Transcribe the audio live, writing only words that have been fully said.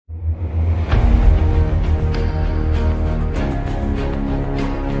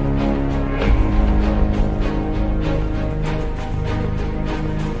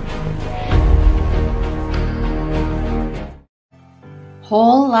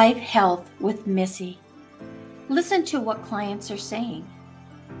Whole Life Health with Missy. Listen to what clients are saying.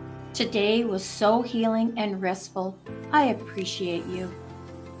 Today was so healing and restful. I appreciate you.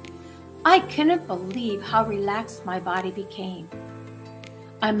 I couldn't believe how relaxed my body became.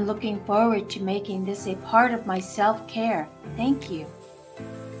 I'm looking forward to making this a part of my self-care. Thank you.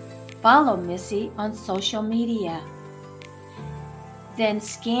 Follow Missy on social media. Then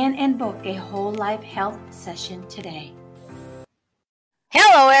scan and book a Whole Life Health session today.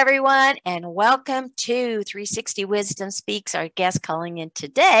 Hello, everyone, and welcome to 360 Wisdom Speaks. Our guest calling in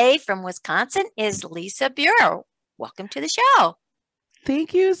today from Wisconsin is Lisa Bureau. Welcome to the show.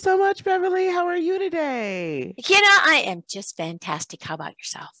 Thank you so much, Beverly. How are you today? I am just fantastic. How about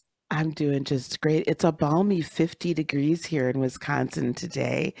yourself? I'm doing just great. It's a balmy 50 degrees here in Wisconsin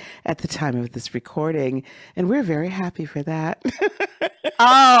today at the time of this recording, and we're very happy for that.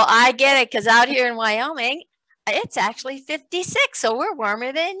 Oh, I get it, because out here in Wyoming, it's actually 56, so we're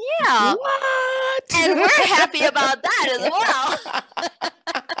warmer than you. What? And we're happy about that as well.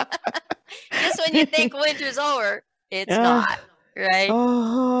 Just when you think winter's over, it's not, right?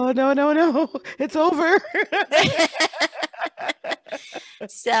 Oh, no. It's over.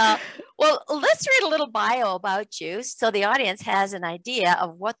 So, well, let's read a little bio about you so the audience has an idea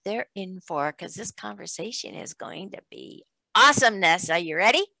of what they're in for, because this conversation is going to be awesomeness. Are you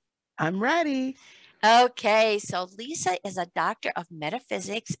ready? I'm ready. Okay, so Lisa is a doctor of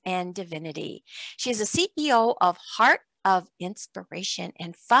metaphysics and divinity. She's a CEO of Heart of Inspiration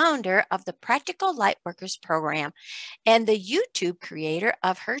and founder of the Practical Lightworkers program and the YouTube creator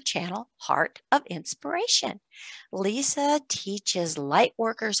of her channel, Heart of Inspiration. Lisa teaches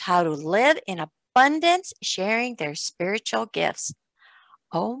lightworkers how to live in abundance, sharing their spiritual gifts.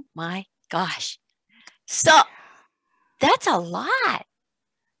 Oh my gosh. So that's a lot.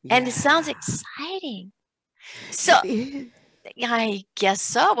 And it sounds exciting. So I guess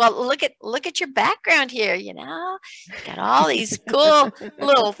so. Well, look at your background here, got all these cool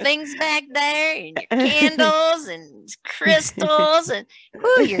little things back there, and your candles and crystals, and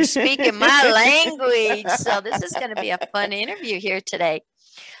you're speaking my language. So this is going to be a fun interview here today.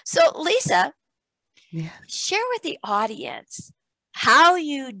 So Lisa, share with the audience how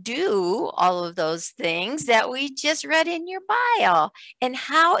you do all of those things that we just read in your bio and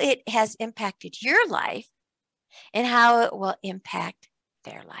how it has impacted your life and how it will impact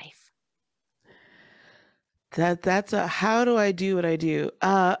their life. That's how do I do what I do?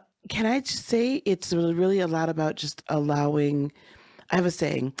 Can I just say it's really a lot about just allowing, I have a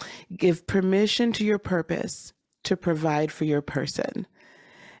saying, give permission to your purpose to provide for your person.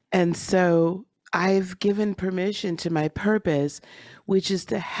 And so I've given permission to my purpose, which is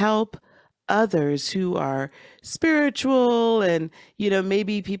to help others who are spiritual. And,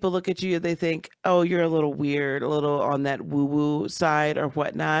 maybe people look at you and they think, oh, you're a little weird, a little on that woo-woo side or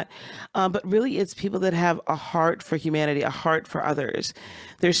whatnot. But really, it's people that have a heart for humanity, a heart for others.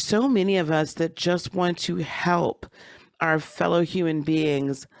 There's so many of us that just want to help our fellow human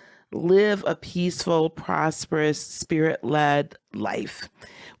beings live a peaceful, prosperous, spirit-led life.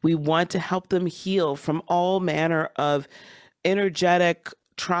 We want to help them heal from all manner of energetic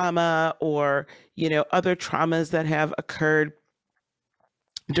trauma or, other traumas that have occurred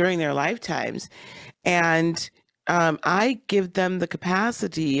during their lifetimes. And I give them the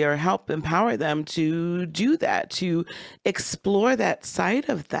capacity or help empower them to do that, to explore that side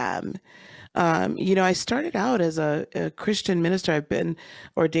of them. I started out as a Christian minister. I've been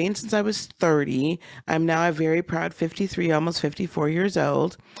ordained since I was 30. I'm now a very proud 53, almost 54 years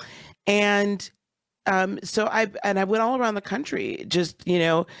old. And so I went all around the country, just,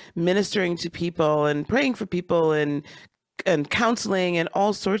 ministering to people and praying for people and counseling and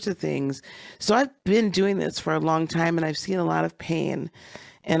all sorts of things. So I've been doing this for a long time, and I've seen a lot of pain.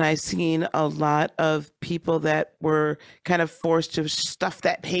 And I've seen a lot of people that were kind of forced to stuff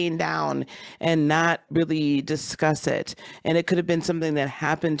that pain down and not really discuss it. And it could have been something that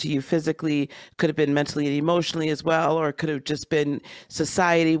happened to you physically, could have been mentally and emotionally as well, or it could have just been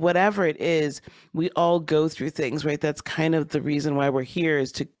society, whatever it is. We all go through things, right? That's kind of the reason why we're here,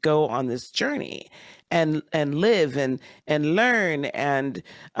 is to go on this journey and live and learn and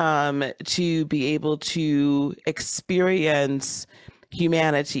to be able to experience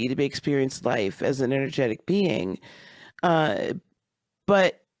humanity, to be experienced life as an energetic being.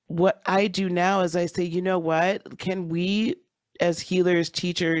 But what I do now is I say, you know what? Can we, as healers,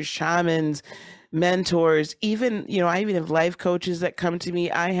 teachers, shamans, mentors, even, I even have life coaches that come to me.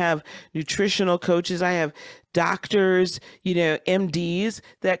 I have nutritional coaches. I have doctors, MDs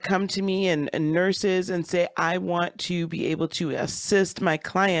that come to me and nurses and say, I want to be able to assist my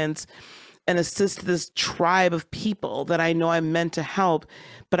clients and assist this tribe of people that I know I'm meant to help,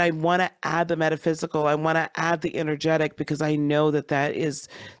 but I want to add the metaphysical. I want to add the energetic because I know that that is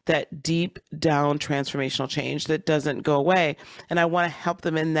that deep down transformational change that doesn't go away. And I want to help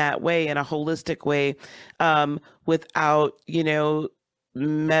them in that way, in a holistic way, without,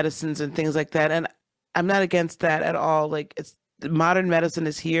 medicines and things like that. And I'm not against that at all. Like, it's modern medicine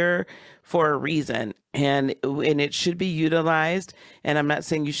is here for a reason, and it should be utilized. And I'm not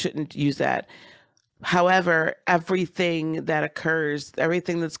saying you shouldn't use that. However, everything that occurs,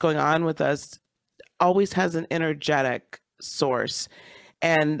 everything that's going on with us always has an energetic source.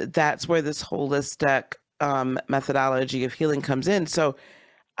 And that's where this holistic methodology of healing comes in. So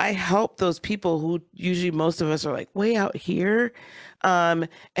I help those people who usually most of us are like way out here. And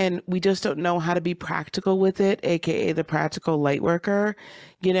we just don't know how to be practical with it, AKA the practical light worker.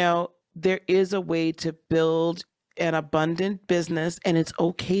 There is a way to build an abundant business, and it's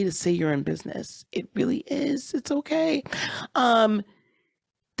okay to say you're in business. It really is. It's okay.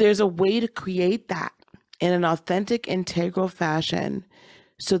 There's a way to create that in an authentic, integral fashion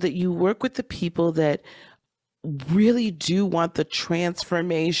so that you work with the people that really do want the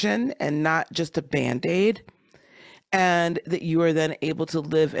transformation and not just a Band-Aid, and that you are then able to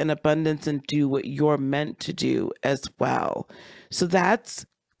live in abundance and do what you're meant to do as well. So that's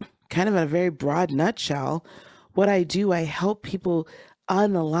kind of in a very broad nutshell what I do. I help people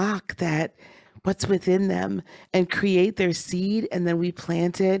unlock that what's within them and create their seed, and then we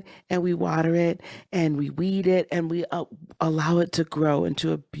plant it and we water it and we weed it and we allow it to grow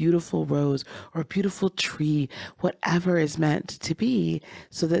into a beautiful rose or a beautiful tree, whatever is meant to be,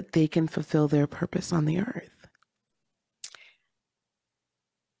 so that they can fulfill their purpose on the earth.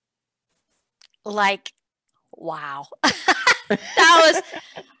 Like, wow.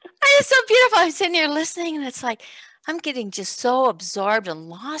 That is so beautiful. I'm sitting here listening, and it's like, I'm getting just so absorbed and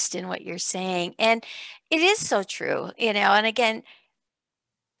lost in what you're saying. And it is so true, and again,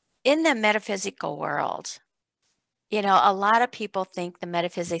 in the metaphysical world, a lot of people think the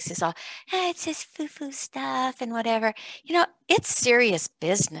metaphysics is all, it's just foo-foo stuff and whatever. It's serious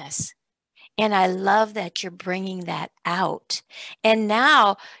business. And I love that you're bringing that out. And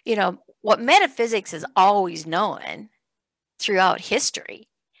now, what metaphysics has always known throughout history,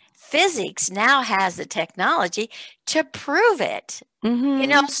 physics now has the technology to prove it.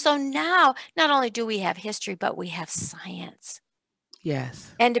 Mm-hmm. So now not only do we have history, but we have science.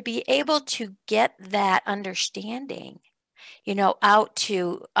 Yes. And to be able to get that understanding, out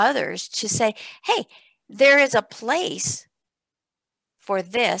to others, to say, hey, there is a place for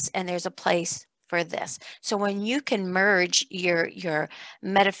this and there's a place for this. So when you can merge your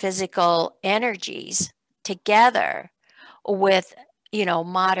metaphysical energies together with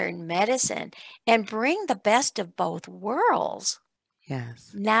modern medicine and bring the best of both worlds.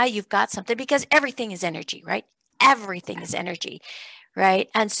 Yes. Now you've got something, because everything is energy, right? Everything is energy, right?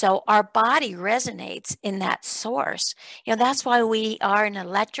 And so our body resonates in that source. That's why we are an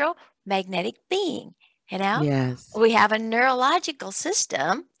electromagnetic being. Yes. We have a neurological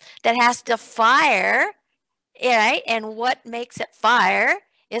system that has to fire, right? And what makes it fire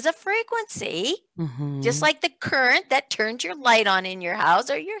is a frequency, just like the current that turns your light on in your house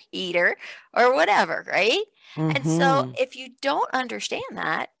or your heater or whatever, right? And so if you don't understand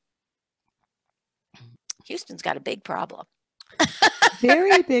that, Houston's got a big problem.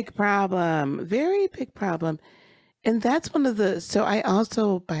 Very big problem. Very big problem. And that's so I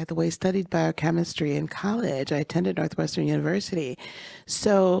also, by the way, studied biochemistry in college. I attended Northwestern University.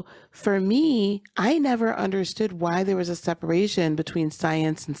 So for me, I never understood why there was a separation between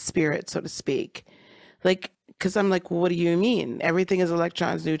science and spirit, so to speak. Like, because I'm like, well, what do you mean? Everything is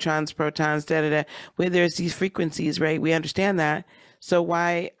electrons, neutrons, protons, where there's these frequencies, right? We understand that. So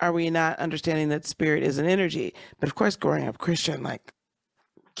why are we not understanding that spirit is an energy? But of course, growing up Christian, like,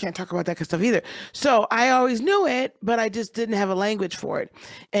 can't talk about that kind of stuff either. So I always knew it, but I just didn't have a language for it.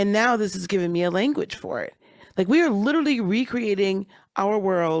 And now this is giving me a language for it. Like, we are literally recreating our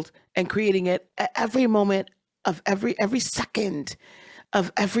world and creating it at every moment of every second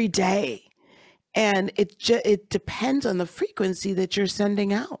of every day. And it depends on the frequency that you're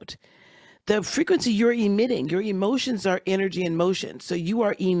sending out. The frequency you're emitting, your emotions are energy in motion. So you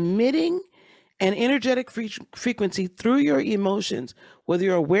are emitting an energetic frequency through your emotions, whether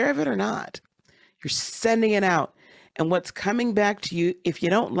you're aware of it or not. You're sending it out. And what's coming back to you, if you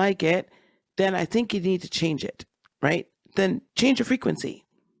don't like it, then I think you need to change it, right? Then change your frequency,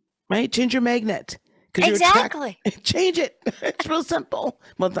 right? Change your magnet. Exactly. Change it. It's real simple.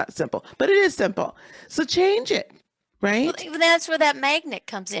 Well, it's not simple, but it is simple. So change it, right? Well, that's where that magnet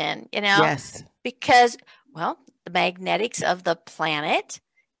comes in, Yes. Because, well, the magnetics of the planet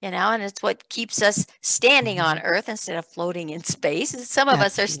and it's what keeps us standing on Earth instead of floating in space. And some of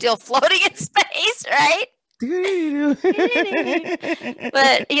us are still floating in space, right?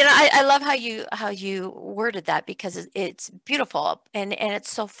 But I love how you worded that, because it's beautiful and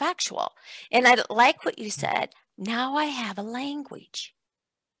it's so factual. And I like what you said. Now I have a language.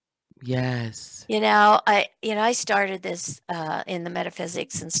 Yes. I started this in the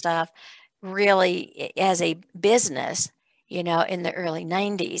metaphysics and stuff really as a business, in the early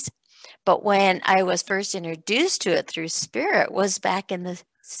 90s. But when I was first introduced to it through spirit was back in the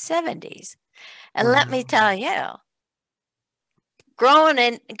 70s. And let me tell you, growing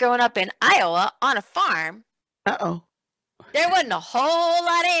up in Iowa on a farm, there wasn't a whole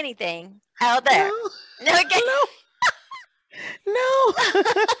lot of anything out there. No.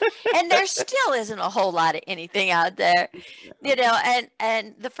 And there still isn't a whole lot of anything out there,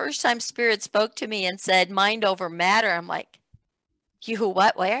 and the first time spirit spoke to me and said, mind over matter, I'm like, you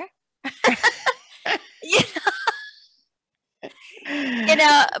what, where?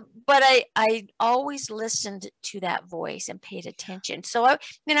 But I always listened to that voice and paid attention. So I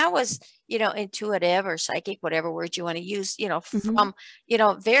was, intuitive or psychic, whatever word you want to use, from,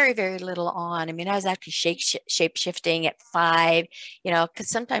 very, very little on. I was actually shape shifting at 5, because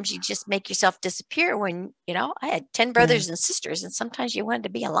sometimes you just make yourself disappear when, I had 10 brothers and sisters, and sometimes you wanted to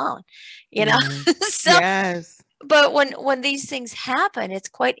be alone, So, yes. But when these things happen, it's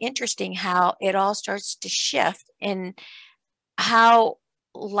quite interesting how it all starts to shift and how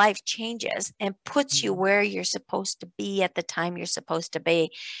life changes and puts you where you're supposed to be at the time you're supposed to be.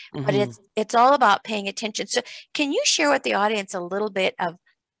 But it's all about paying attention. So can you share with the audience a little bit of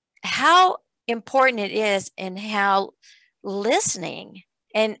how important it is and how listening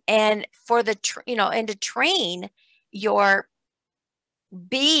and for the and to train your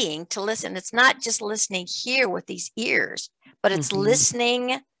being to listen? It's not just listening here with these ears, but it's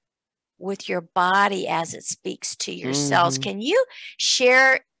listening with your body as it speaks to your cells. Can you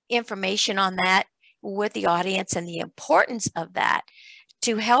share information on that with the audience and the importance of that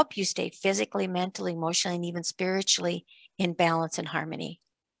to help you stay physically, mentally, emotionally, and even spiritually in balance and harmony?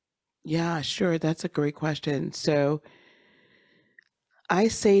 Yeah, sure. That's a great question. So I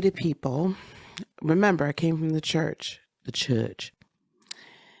say to people, remember, I came from the church.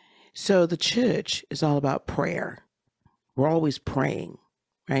 So the church is all about prayer. We're always praying,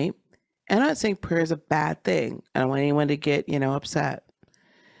 right? And I'm not saying prayer is a bad thing. I don't want anyone to get, upset.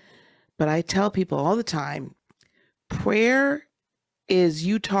 But I tell people all the time, prayer is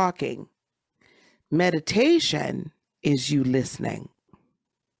you talking. Meditation is you listening.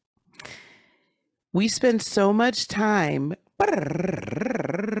 We spend so much time,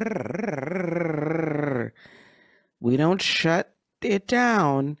 we don't shut it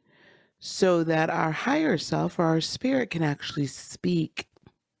down so that our higher self or our spirit can actually speak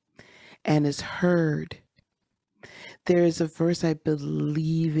and is heard. There is a verse, I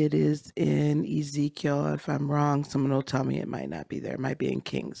believe it is in Ezekiel. If I'm wrong, someone will tell me. It might not be there. It might be in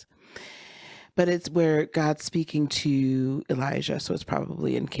Kings. But it's where God's speaking to Elijah, so it's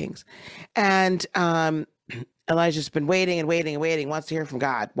probably in Kings. And Elijah's been waiting and waiting and waiting, wants to hear from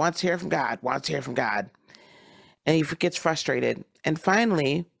God, And he gets frustrated. And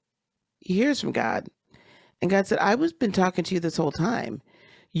finally, he hears from God. And God said, I've been talking to you this whole time.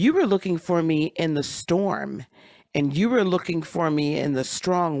 You were looking for me in the storm, and you were looking for me in the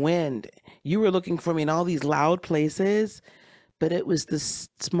strong wind. You were looking for me in all these loud places, but it was the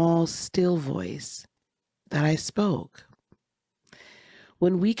small, still voice that I spoke.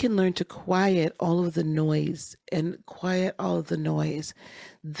 When we can learn to quiet all of the noise,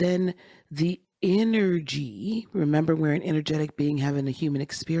 then the energy, remember we're an energetic being having a human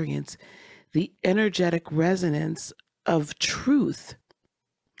experience, the energetic resonance of truth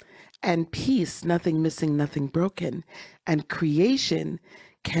and peace, nothing missing, nothing broken, and creation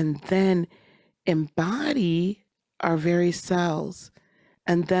can then embody our very cells.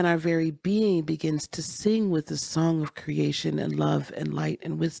 And then our very being begins to sing with the song of creation and love and light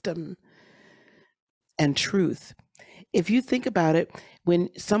and wisdom and truth. If you think about it, when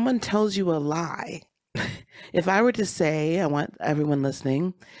someone tells you a lie, if I were to say, I want everyone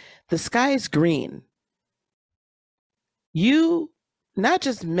listening, the sky is green, you not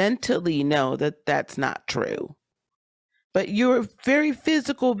just mentally know that that's not true, but your very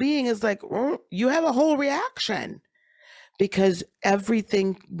physical being is like, you have a whole reaction because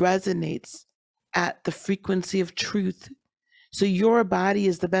everything resonates at the frequency of truth. So your body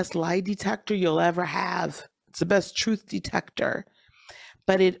is the best lie detector you'll ever have. It's the best truth detector.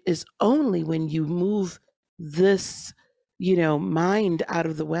 But it is only when you move this, mind out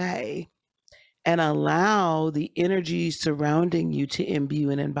of the way and allow the energy surrounding you to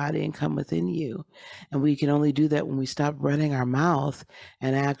imbue and embody and come within you. And we can only do that when we stop running our mouth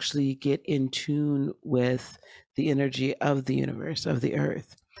and actually get in tune with the energy of the universe, of the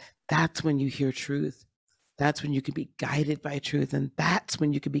earth. That's when you hear truth. That's when you can be guided by truth. And that's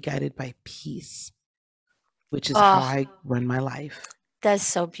when you can be guided by peace, which is how Oh, I run my life. that's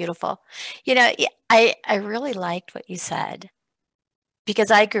so beautiful. I really liked what you said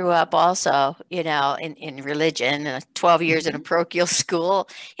because I grew up also, in religion, 12 years in a Mhm. parochial school.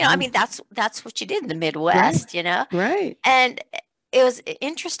 I Mm. mean, that's what you did in the Right, Midwest, right. and it was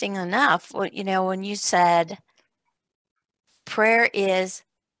interesting enough, when you said prayer is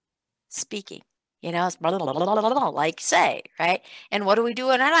speaking. It's blah, blah, blah, blah, blah, blah, like say, right? And what do we do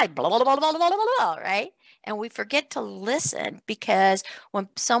in our night? Blah, blah, blah, blah, blah, blah, blah, right? And we forget to listen because when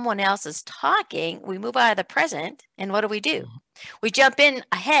someone else is talking, we move out of the present. And what do? We jump in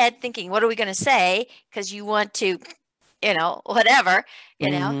ahead thinking, what are we going to say? Because you want to, whatever,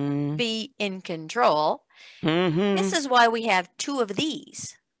 Mm-hmm. be in control. This Mm-hmm. is why we have two of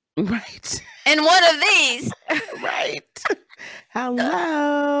these Right. and one of these. Right.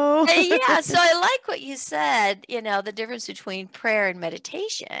 Hello. Yeah, so I like what you said, the difference between prayer and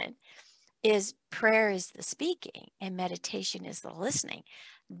meditation is prayer is the speaking and meditation is the listening.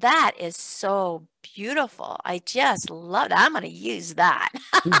 That is so beautiful. I just love that. I'm going to use that.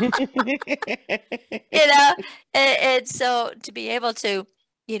 you know, and so to be able to,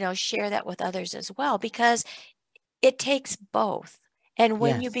 share that with others as well, because it takes both. And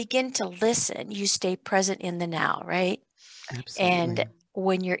when you Yes, begin to listen, you stay present in the now, right? And absolutely.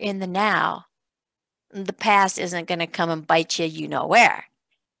 when you're in the now, the past isn't going to come and bite you know where,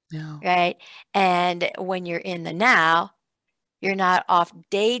 No. right? And when you're in the now, you're not off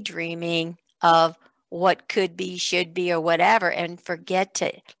daydreaming of what could be, should be, or whatever, and forget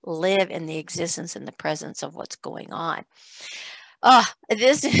to live in the existence and the presence of what's going on. Oh,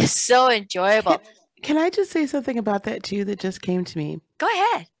 this is so Can enjoyable. can I just say something about that too that just came to me? Go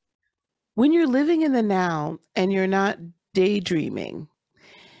ahead. When you're living in the now and you're not daydreaming,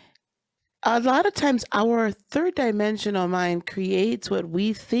 a lot of times our third dimensional mind creates what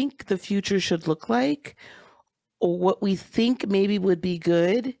we think the future should look like or what we think maybe would be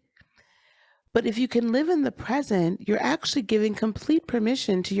good. But if you can live in the present, you're actually giving complete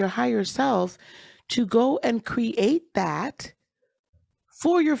permission to your higher self to go and create that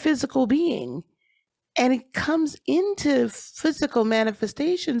for your physical being. And it comes into physical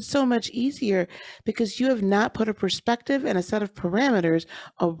manifestation so much easier because you have not put a perspective and a set of parameters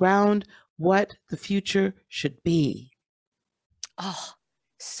around what the future should be. Oh,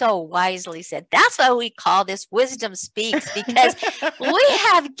 so wisely said. That's why we call this Wisdom Speaks, because we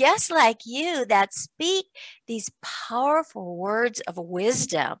have guests like you that speak these powerful words of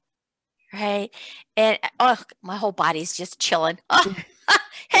wisdom, right? And my whole body's just chilling. Oh,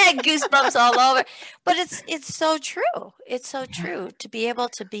 had goosebumps all over. But it's so true. It's so Yeah. true to be able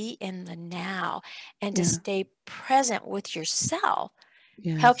to be in the now and to Yeah. stay present with yourself.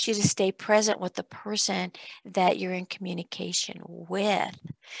 Helps Yes. you to stay present with the person that you're in communication with.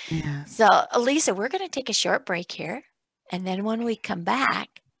 Yes. So, Elisa, we're going to take a short break here. And then when we come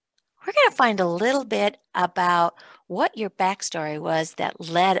back, we're going to find a little bit about what your backstory was that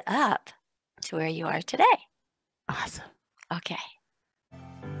led up to where you are today. Awesome. Okay.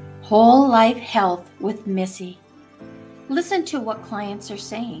 Whole Life Health with Missy. Listen to what clients are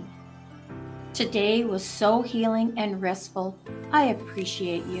saying. Today was so healing and restful. I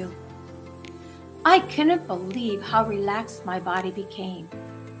appreciate you. I couldn't believe how relaxed my body became.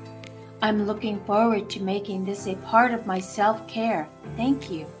 I'm looking forward to making this a part of my self-care.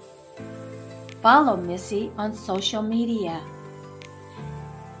 Thank you. Follow Missy on social media.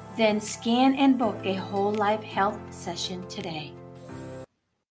 Then scan and book a Whole Life Health session today.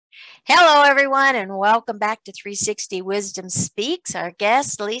 Hello, everyone, and welcome back to 360 Wisdom Speaks. Our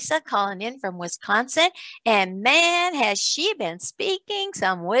guest, Lisa, calling in from Wisconsin. And man, has she been speaking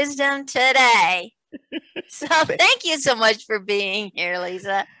some wisdom today. So thank you so much for being here,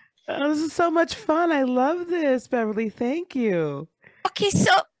 Lisa. Oh, this is so much fun. I love this, Beverly. Thank you. Okay,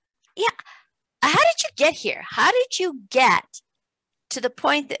 so yeah, how did you get here? How did you get to the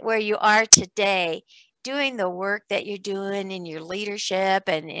point that where you are today, doing the work that you're doing in your leadership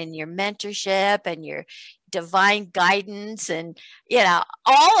and in your mentorship and your divine guidance and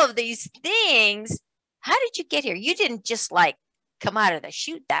all of these things? How did you get here? You didn't just like come out of the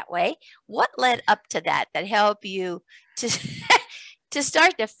chute that way. What led up to that helped you to to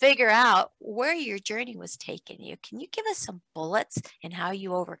start to figure out where your journey was taking you? Can you give us some bullets and how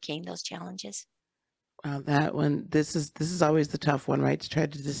you overcame those challenges? That one, this is always the tough one, right? To try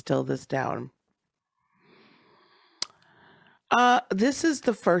to distill this down. This is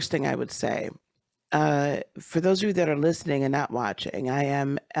the first thing I would say. For those of you that are listening and not watching, I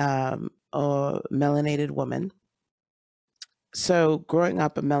am a melanated woman. So growing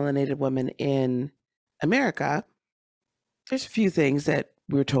up a melanated woman in America, there's a few things that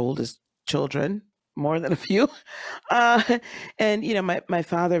we're told as children, more than a few. Uh, and, my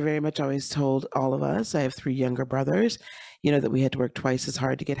father very much always told all of us, I have 3 younger brothers, that we had to work twice as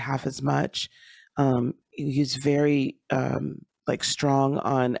hard to get half as much. He's very, like strong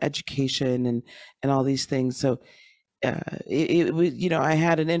on education and all these things. So, it was, I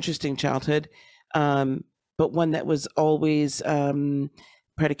had an interesting childhood, but one that was always,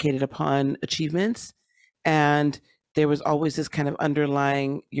 predicated upon achievements. And there was always this kind of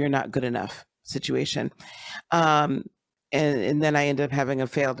underlying, you're not good enough situation. Um, and then I ended up having a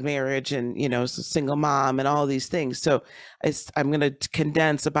failed marriage and, single mom and all these things. So I'm going to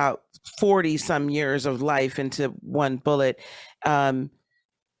condense about 40 some years of life into one bullet. I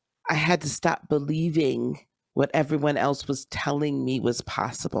had to stop believing what everyone else was telling me was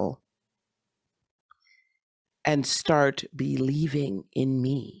possible and start believing in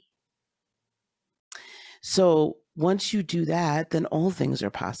me. So once you do that, then all things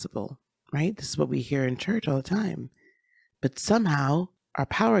are possible, right? This is what we hear in church all the time. But somehow our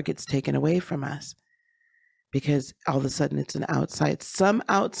power gets taken away from us because all of a sudden it's some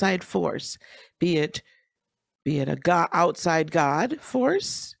outside force, be it a outside God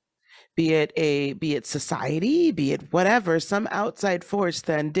force, be it society, be it whatever, some outside force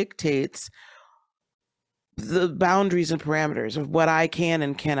then dictates the boundaries and parameters of what I can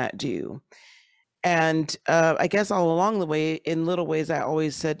and cannot do. And I guess all along the way, in little ways, I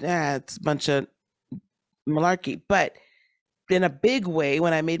always said, it's a bunch of malarkey. But in a big way,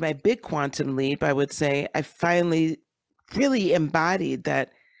 when I made my big quantum leap, I would say I finally really embodied that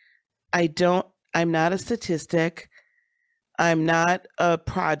I'm not a statistic. I'm not a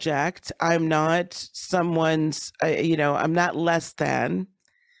project. I'm not someone's, I'm not less than,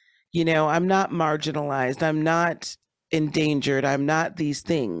 I'm not marginalized. I'm not endangered. I'm not these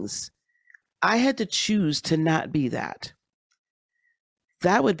things. I had to choose to not be that.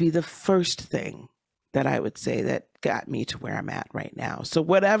 That would be the first thing that I would say that got me to where I'm at right now. So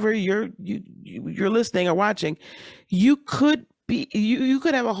whatever you're listening or watching, you could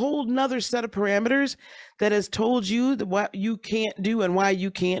have a whole nother set of parameters that has told you what you can't do and why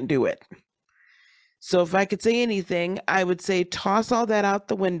you can't do it. So if I could say anything, I would say toss all that out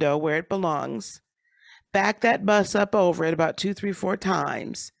the window where it belongs, back that bus up over it about 2, 3, 4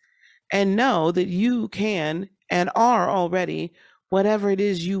 times, and know that you can and are already whatever it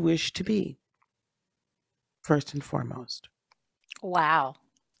is you wish to be, first and foremost. Wow.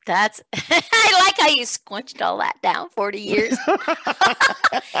 That's, I like how you squinched all that down 40 years. But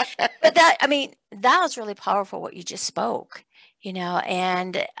that was really powerful what you just spoke,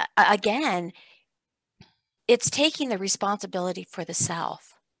 and again, it's taking the responsibility for the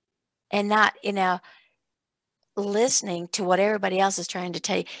self and not, listening to what everybody else is trying to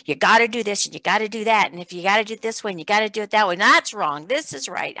tell you. You got to do this and you got to do that. And if you got to do it this way and you got to do it that way, that's wrong. This is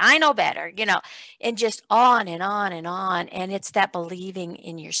right. I know better, and just on and on and on. And it's that believing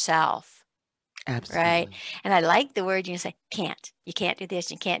in yourself. Absolutely. Right. And I like the word you say, can't. You can't do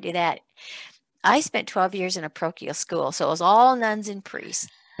this. You can't do that. I spent 12 years in a parochial school. So it was all nuns and priests.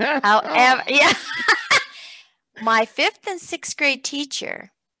 However, yeah. My 5th and 6th grade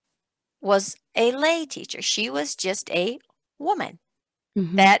teacher was a lay teacher. She was just a woman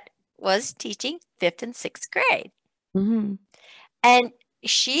that was teaching 5th and 6th grade. And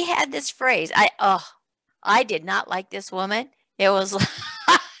she had this phrase. I did not like this woman. It was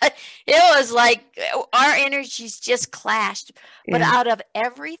like our energies just clashed. Yeah. But out of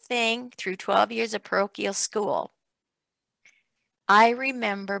everything through 12 years of parochial school, I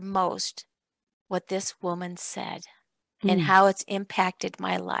remember most what this woman said and how it's impacted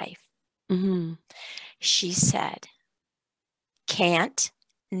my life. She said, can't,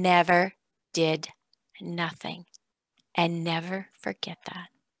 never, did, nothing. And never forget that.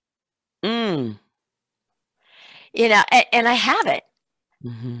 And I have it.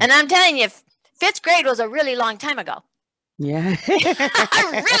 And I'm telling you, 5th grade was a really long time ago. Yeah.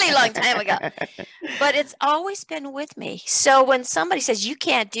 A really long time ago. But it's always been with me. So when somebody says, you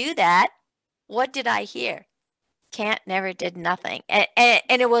can't do that, what did I hear? Can't, never, did, nothing. And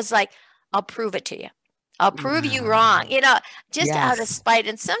it was like, I'll prove it to you. I'll prove you wrong, just out of spite.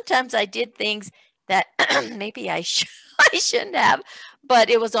 And sometimes I did things that maybe I shouldn't have, but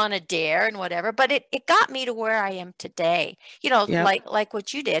it was on a dare and whatever. But it got me to where I am today. Like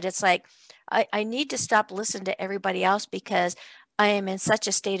what you did. It's like, I need to stop listening to everybody else because I am in such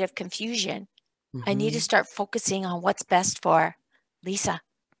a state of confusion I need to Mhm. start focusing on what's best for Lisa.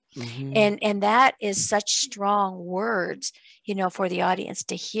 Mhm. And that is such strong words, for the audience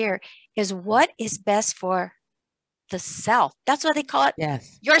to hear, is what is best for the self. That's what they call it,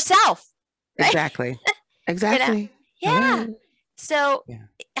 Yes. yourself, right? Exactly. You know? Exactly. Yeah. Right. So Yeah.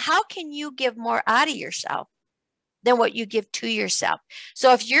 how can you give more out of yourself than what you give to yourself?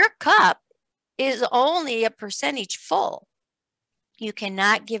 So if your cup is only a percentage full, you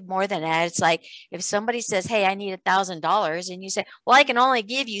cannot give more than that. It's like if somebody says, "Hey, I need $1,000," and you say, "Well, I can only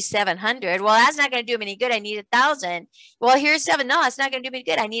give you 700." Well, that's not going to do me any good. I need 1,000. Well, here's 7. No, it's not going to do me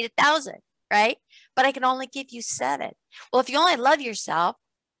good. I need 1,000, right? But I can only give you 7. Well, if you only love yourself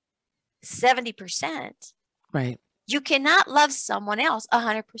 70%, Right. you cannot love someone else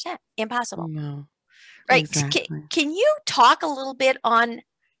 100%. Impossible, No. right? Exactly. Can you talk a little bit on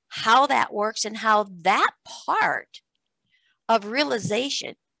how that works and how that part of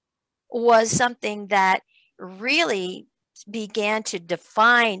realization was something that really began to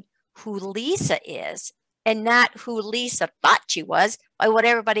define who Lisa is and not who Lisa thought she was by what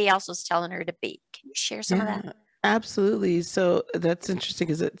everybody else was telling her to be? Can you share some of that? Yeah. Absolutely. So that's interesting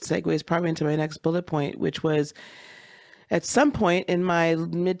because it segues probably into my next bullet point, which was at some point in my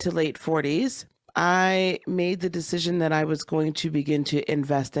mid to late 40s, I made the decision that I was going to begin to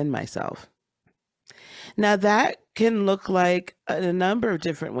invest in myself. Now, that can look like a number of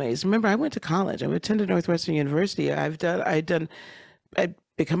different ways. Remember, I went to college. I attended Northwestern University. I'd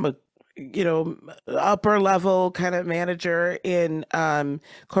become a, upper level kind of manager in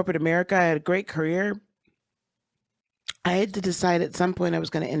corporate America. I had a great career. I had to decide at some point I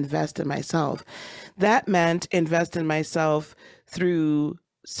was going to invest in myself. That meant invest in myself through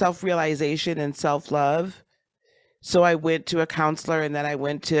self realization and self love. So I went to a counselor and then I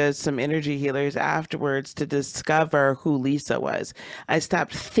went to some energy healers afterwards to discover who Lisa was. I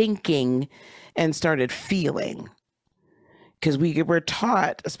stopped thinking and started feeling because we were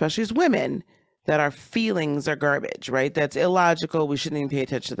taught, especially as women, that our feelings are garbage, right? That's illogical. We shouldn't even pay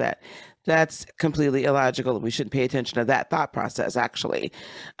attention to that. That's completely illogical. We shouldn't pay attention to that thought process, actually.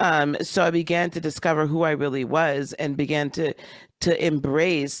 So I began to discover who I really was and began to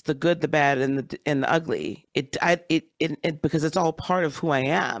embrace the good, the bad, and the ugly. It because it's all part of who I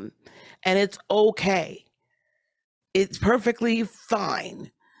am, and it's okay. It's perfectly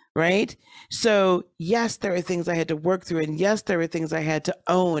fine, right? So, yes, there are things I had to work through, and yes, there are things I had to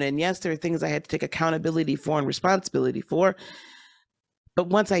own, and yes, there are things I had to take accountability for and responsibility for. But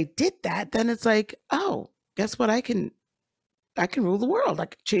once I did that, then it's like, oh, guess what? I can rule the world. I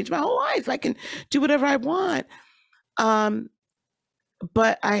can change my whole life. I can do whatever I want. Um,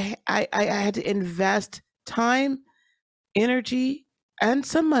 but I had to invest time, energy, and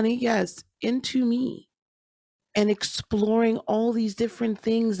some money, yes, into me and exploring all these different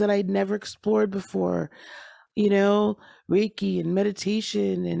things that I'd never explored before, you know, Reiki and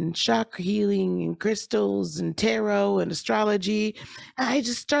meditation and chakra healing and crystals and tarot and astrology. And I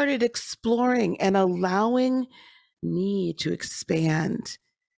just started exploring and allowing me to expand.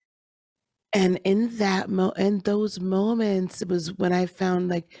 And in those moments, it was when I found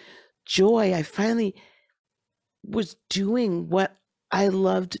like joy. I finally was doing what I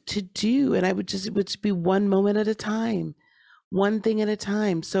loved to do. And it would just be one moment at a time, one thing at a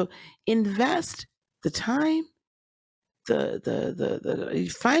time. So invest the time, you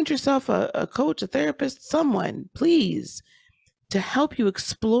find yourself a coach, a therapist, someone, please, to help you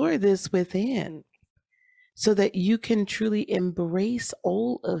explore this within so that you can truly embrace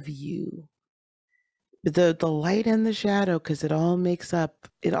all of you, the light and the shadow, because it all makes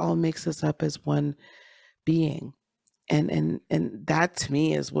us up as one being. And that to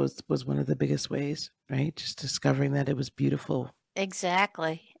me was one of the biggest ways, right? Just discovering that it was beautiful.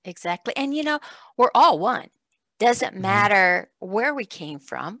 Exactly. Exactly. And we're all one. Doesn't Yeah. matter where we came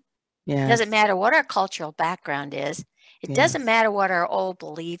from. Doesn't Yes. matter what our cultural background is. It doesn't Yes. matter what our old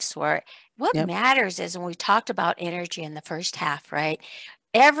beliefs were. What Yep. matters is, when we talked about energy in the first half, right?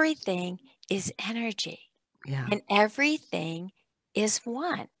 Everything is energy Yeah. and everything is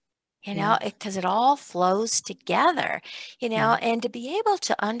one, Yes. because it all flows together, Yeah. and to be able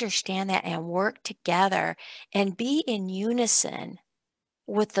to understand that and work together and be in unison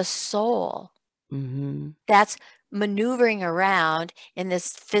with the soul Mm-hmm. that's maneuvering around in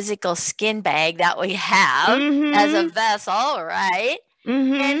this physical skin bag that we have as a Mm-hmm. vessel, right? And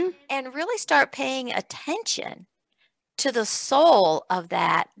Mm-hmm. and really start paying attention to the soul of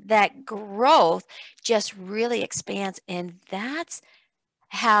that growth just really expands, and that's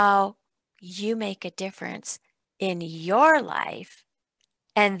how you make a difference in your life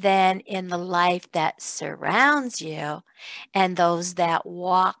and then in the life that surrounds you and those that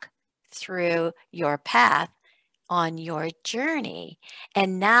walk through your path on your journey.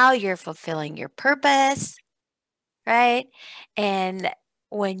 And now you're fulfilling your purpose, right? And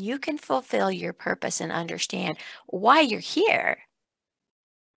when you can fulfill your purpose and understand why you're here,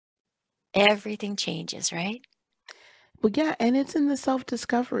 everything changes, right? Well, yeah, and it's in the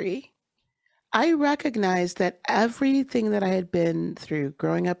self-discovery. I recognized that everything that I had been through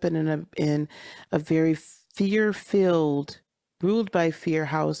growing up in a very fear-filled, ruled by fear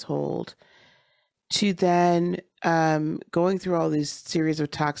household, to then going through all these series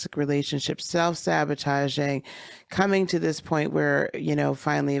of toxic relationships, self-sabotaging, coming to this point where,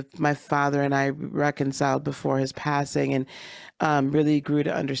 finally my father and I reconciled before his passing, and really grew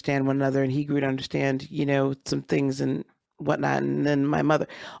to understand one another, and he grew to understand, some things and whatnot. And then my mother,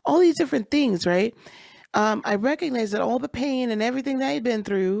 all these different things, right? I recognized that all the pain and everything that I'd been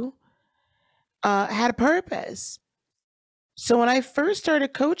through had a purpose. So when I first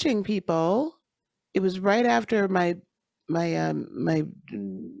started coaching people, it was right after my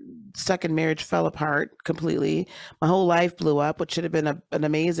second marriage fell apart completely. My whole life blew up, which should have been an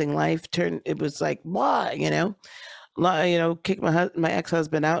amazing life. It was like, what, kicked my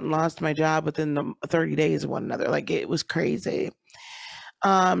ex-husband out and lost my job within 30 days of one another. Like, it was crazy.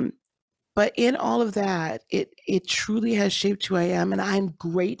 But in all of that, it truly has shaped who I am, and I'm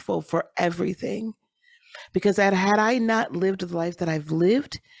grateful for everything. Because had I not lived the life that I've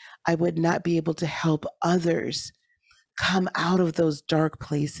lived, I would not be able to help others come out of those dark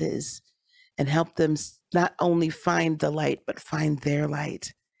places and help them not only find the light, but find their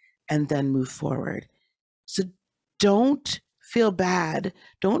light and then move forward. So don't feel bad.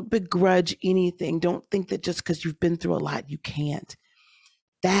 Don't begrudge anything. Don't think that just because you've been through a lot, you can't.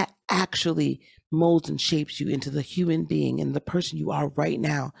 That actually molds and shapes you into the human being and the person you are right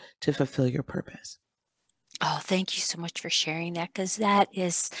now to fulfill your purpose. Oh, thank you so much for sharing that, because that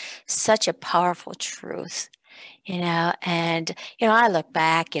is such a powerful truth, and, I look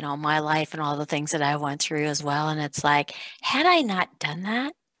back, my life and all the things that I went through as well. And it's like, had I not done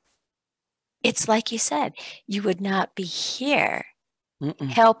that, it's like you said, you would not be here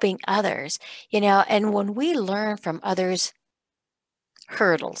helping others, and when we learn from others'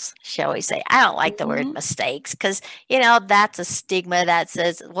 hurdles, shall we say. I don't like the word mistakes, because, that's a stigma that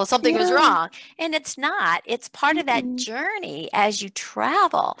says, well, something was wrong. And it's not. It's part of that journey as you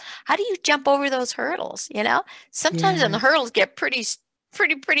travel. How do you jump over those hurdles? Sometimes when the hurdles get pretty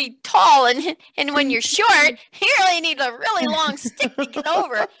tall, and when you're short, you really need a really long stick to get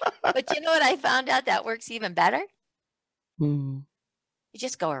over. But you know what I found out that works even better? You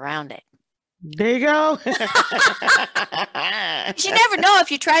just go around it. There you go. You never know if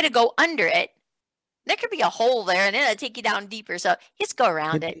you try to go under it. There could be a hole there, and it'll take you down deeper. So just go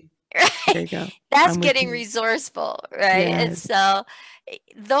around it. Right? There you go. That's getting resourceful, right? Yes. And so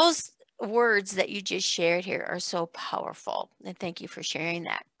those words that you just shared here are so powerful. And thank you for sharing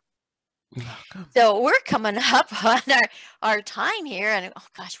that. You're welcome. So we're coming up on our time here. And oh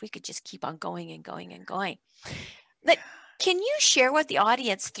gosh, we could just keep on going and going and going. But can you share with the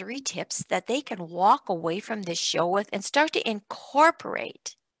audience 3 tips that they can walk away from this show with and start to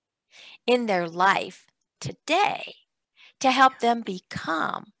incorporate in their life today to help them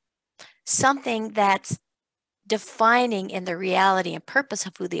become something that's defining in the reality and purpose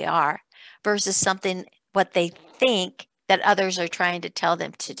of who they are versus something what they think that others are trying to tell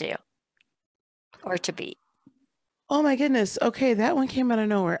them to do or to be? Oh my goodness. Okay, that one came out of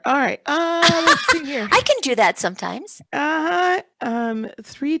nowhere. All right. Let's see here. I can do that sometimes.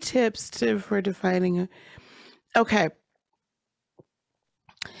 3 tips for defining. Okay.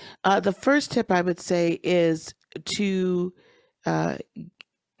 The first tip I would say is to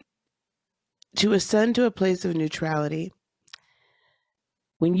ascend to a place of neutrality.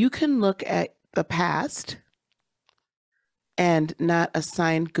 When you can look at the past and not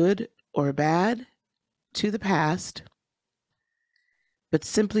assign good or bad to the past, but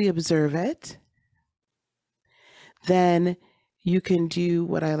simply observe it, then you can do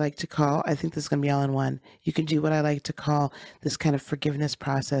what I like to call, I think this is going to be all in one, you can do what I like to call this kind of forgiveness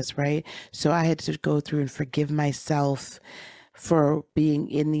process, right? So I had to go through and forgive myself for being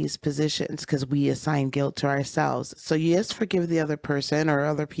in these positions because we assign guilt to ourselves. So yes, forgive the other person or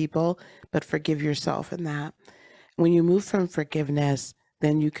other people, but forgive yourself in that. When you move from forgiveness,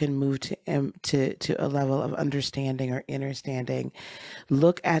 then you can move to a level of understanding or understanding.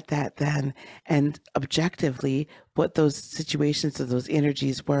 Look at that then and objectively what those situations or those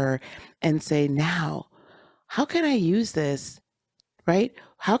energies were and say, now, how can I use this, right?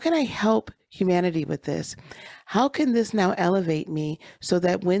 How can I help humanity with this. How can this now elevate me so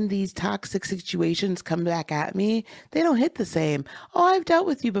that when these toxic situations come back at me, they don't hit the same? Oh, I've dealt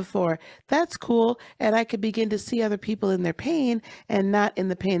with you before. That's cool. And I could begin to see other people in their pain and not in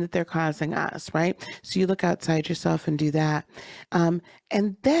the pain that they're causing us, right? So you look outside yourself and do that. And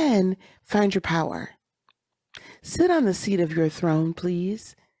then find your power. Sit on the seat of your throne,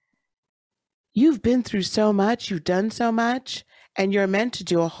 please. You've been through so much, you've done so much, and you're meant to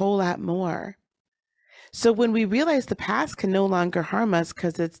do a whole lot more. So when we realize the past can no longer harm us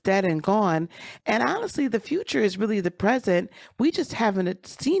because it's dead and gone, and honestly, the future is really the present, we just haven't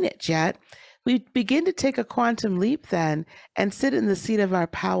seen it yet. We begin to take a quantum leap then and sit in the seat of our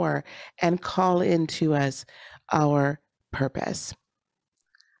power and call into us our purpose.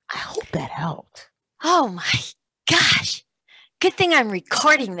 I hope that helped. Oh my gosh. Good thing I'm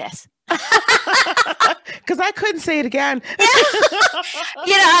recording this. Because I couldn't say it again.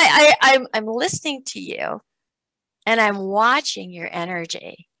 I'm listening to you and I'm watching your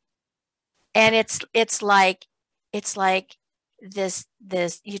energy. And it's like this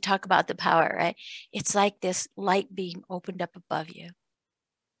you talk about the power, right? It's like this light being opened up above you.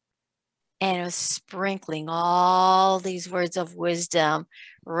 And it was sprinkling all these words of wisdom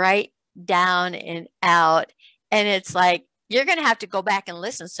right down and out. And it's like, you're going to have to go back and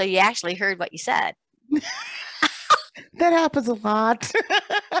listen so you actually heard what you said. That happens a lot.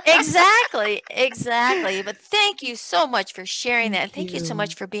 Exactly. But thank you so much for sharing that. And thank you so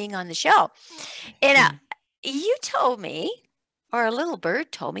much for being on the show. And you told me, or a little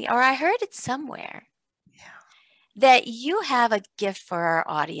bird told me, or I heard it somewhere, that you have a gift for our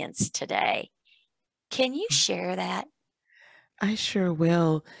audience today. Can you share that? I sure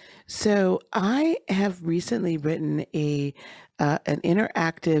will. So I have recently written an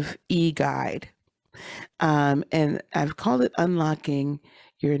interactive e-guide, and I've called it Unlocking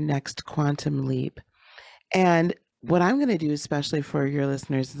Your Next Quantum Leap. And what I'm going to do, especially for your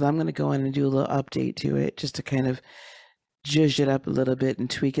listeners, is I'm going to go in and do a little update to it just to kind of zhuzh it up a little bit and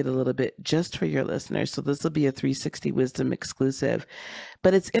tweak it a little bit just for your listeners. So this will be a 360 Wisdom exclusive,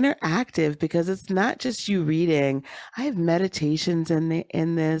 but it's interactive because it's not just you reading. I have meditations in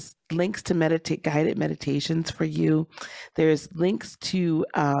this, links to guided meditations for you. There's links to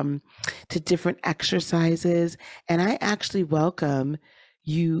different exercises, and I actually welcome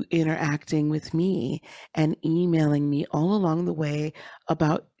you interacting with me and emailing me all along the way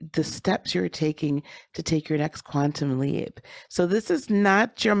about the steps you're taking to take your next quantum leap. So this is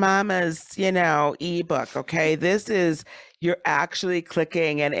not your mama's, ebook, okay? This is you're actually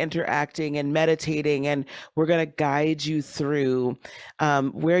clicking and interacting and meditating, and we're going to guide you through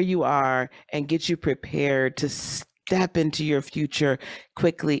where you are and get you prepared to step into your future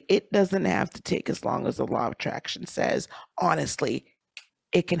quickly. It doesn't have to take as long as the law of attraction says. Honestly,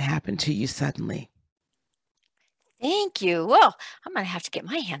 it can happen to you suddenly. Thank you. Well, I'm going to have to get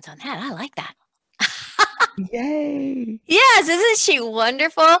my hands on that. I like that. Yay. Yes, isn't she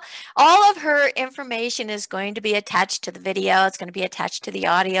wonderful? All of her information is going to be attached to the video. It's going to be attached to the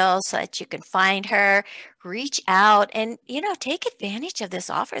audio so that you can find her, reach out, and, take advantage of this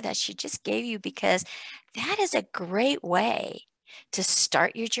offer that she just gave you, because that is a great way to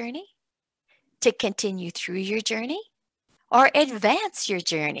start your journey, to continue through your journey, or advance your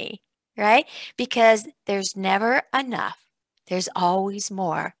journey, right? Because there's never enough. There's always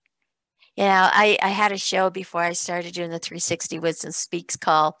more. I had a show before I started doing the 360 Wisdom Speaks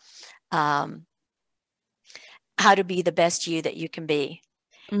called How to Be the Best You That You Can Be.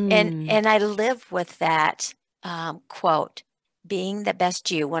 And I live with that quote, being the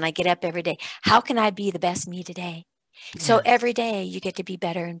best you. When I get up every day, how can I be the best me today? So every day you get to be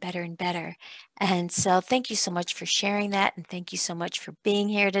better and better and better. And so thank you so much for sharing that. And thank you so much for being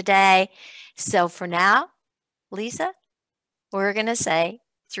here today. So for now, Lisa, we're going to say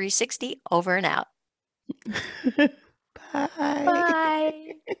 360 over and out. Bye.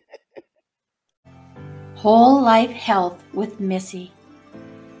 Bye. Whole Life Health with Missy.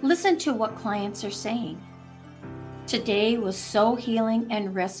 Listen to what clients are saying. Today was so healing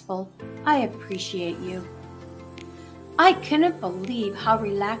and restful. I appreciate you. I couldn't believe how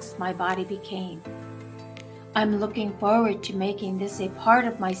relaxed my body became. I'm looking forward to making this a part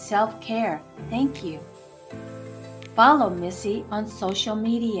of my self-care. Thank you. Follow Missy on social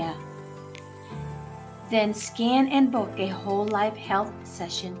media. Then scan and book a Whole Life Health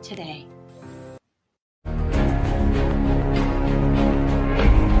session today.